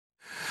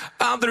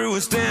I'm through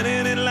with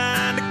standing in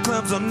line to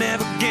clubs I'll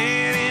never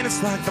get in.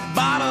 It's like the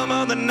bottom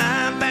of the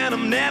ninth and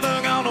I'm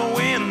never gonna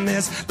win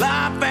this.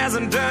 Life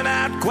hasn't turned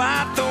out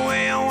quite the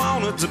way I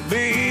want it to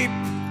be.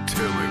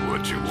 Tell me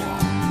what you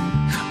want.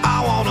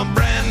 I want a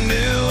brand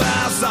new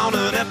house on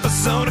an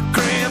episode of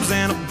Cribs,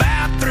 and a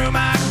bathroom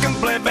I can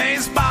play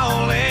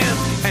baseball in,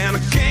 and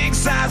a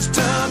king-size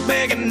tub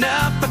big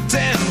enough for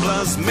 10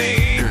 plus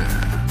me.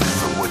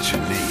 So what you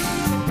need?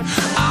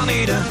 I'll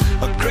need a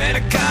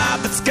credit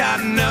card that's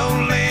got no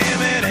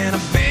limit, and a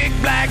big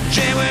black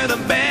jet with a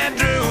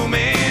bedroom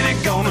in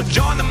it. Gonna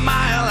join the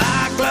Mile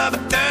High Club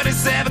at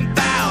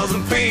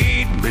 37,000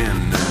 feet.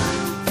 Been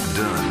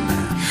done.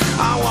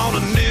 I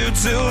want a new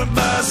tour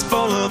bus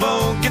full of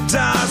old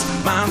guitars,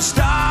 mine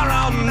star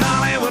on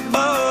Hollywood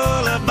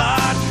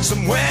Boulevard.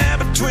 Somewhere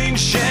between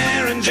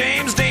Cher and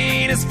James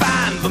Dean is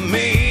fine for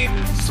me.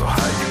 So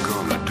how you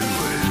gonna do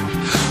it?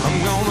 I'm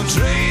gonna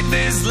trade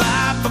this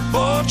life for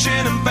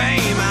fortune and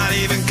fame. I'd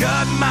even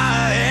cut my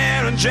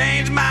hair and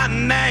change my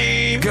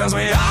name, 'cause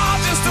we all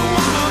just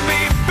wanna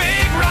be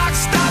big rock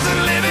stars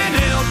and live in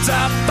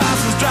hilltop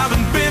houses,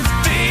 driving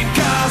 15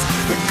 cars.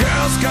 The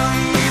girls come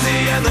easy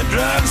and the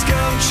drugs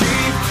come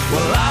cheap.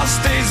 Well, I'll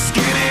stay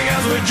skinny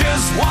 'cause we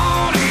just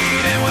won't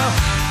eat, and we'll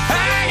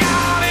hang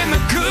out in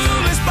the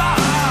coolest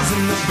bars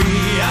in the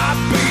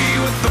VIP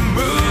with the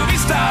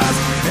movie stars.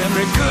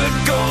 Every good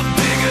gold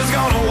digger's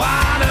gonna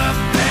wind up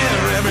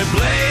there, every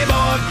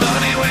playboy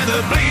bunny with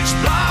a bleached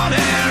blonde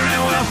hair.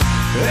 And well,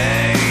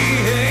 hey,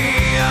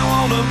 hey, I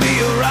wanna be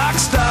a rock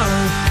star.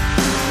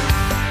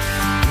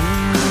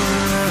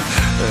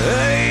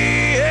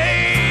 Hey,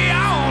 hey,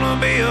 I wanna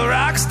be a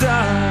rock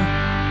star.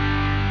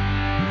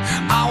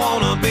 I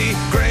wanna be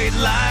great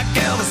like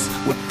Elvis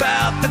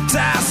without the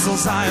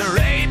tassels. Hire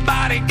 8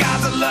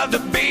 bodyguards that love to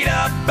beat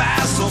up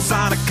assholes.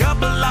 Sign a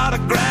couple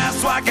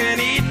autographs so I can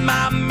eat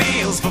my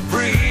meals for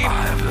free.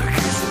 I have the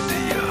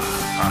quesadilla.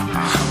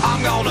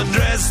 I'm gonna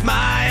dress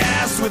my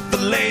ass with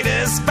the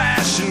latest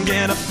fashion,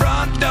 get a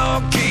front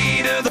door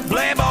key to the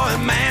Playboy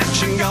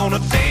Mansion. Gonna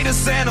date a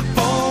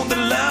centerfold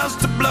that loves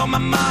to blow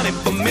my money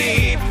for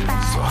me.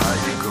 So how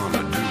you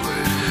gonna do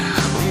it?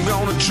 I'm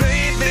gonna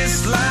trade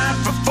this life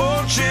for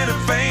fortune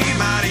and fame.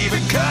 I'd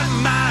even cut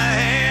my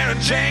hair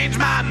and change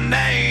my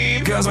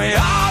name, 'cause we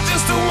all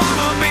just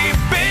wanna be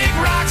big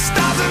rock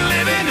stars and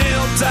live in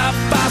hilltop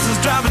houses,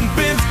 driving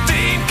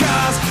 15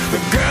 cars.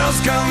 The girls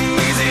come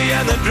easy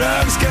and the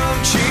drugs come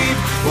cheap.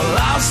 Well,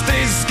 I'll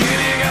stay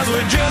skinny 'cause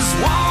we just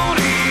won't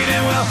eat,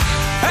 and we'll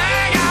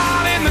hang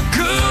out in the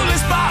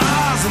coolest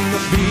bars in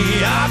the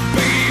VIP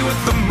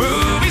with the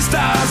movie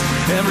stars.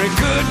 Every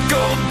good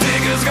gold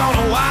digger's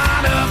gonna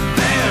wind up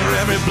there,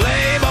 every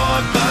playboy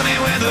bunny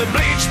with a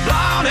bleached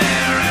blonde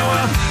hair. And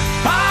we'll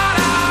hide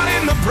out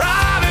in the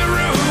private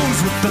rooms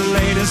with the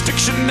latest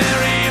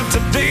dictionary of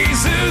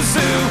today's who's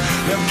who.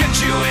 They'll get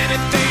you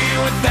anything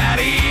with that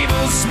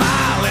evil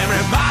smile.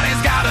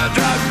 Everybody's got a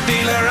drug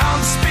dealer on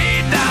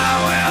speed dial.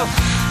 Well,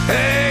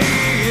 hey,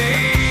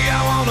 hey,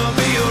 I wanna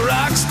be a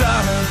rock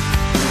star.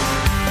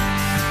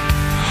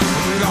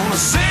 I'm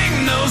gonna sing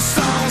those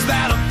songs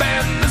that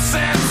offend the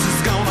senses.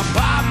 Gonna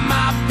pop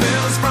my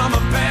pills from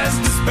a Pez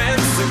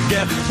dispenser.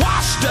 Get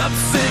washed up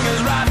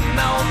singers writing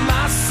all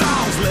my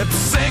songs. Lip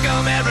sync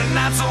them every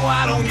night so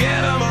I don't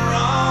get them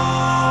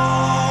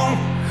wrong.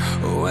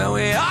 Well,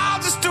 we all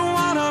just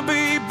wanna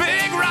be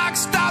big rock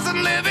stars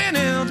and live in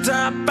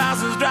hilltop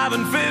houses,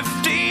 driving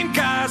 15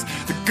 cars.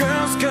 The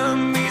girls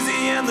come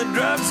easy and the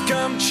drugs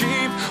come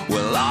cheap.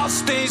 We'll all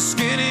stay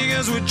skinny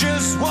 'cause we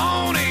just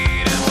won't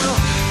eat, and we'll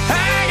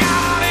hang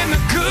out in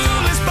the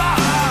coolest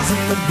bars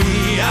in the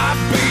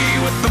VIP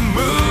with the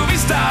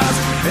movie stars.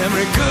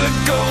 Every good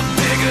gold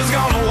digger's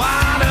gonna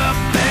wind up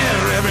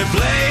there, every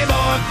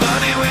playboy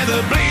bunny with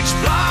a bleached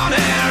blonde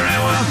hair.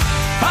 And we'll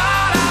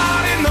hide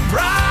out in the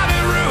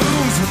private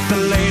rooms with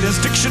the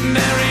latest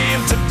dictionary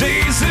of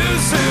today's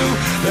who's who.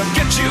 They'll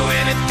get you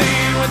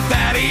anything with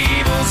that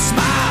evil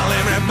smile.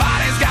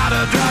 Everybody's got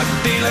a drug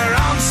dealer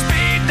on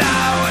speed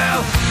dial.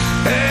 Well,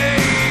 hey,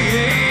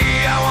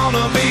 hey, I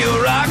wanna be a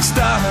rock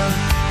star.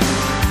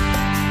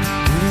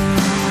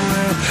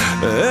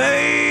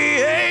 Hey,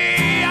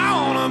 hey, I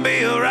wanna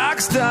be a rock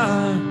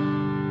star.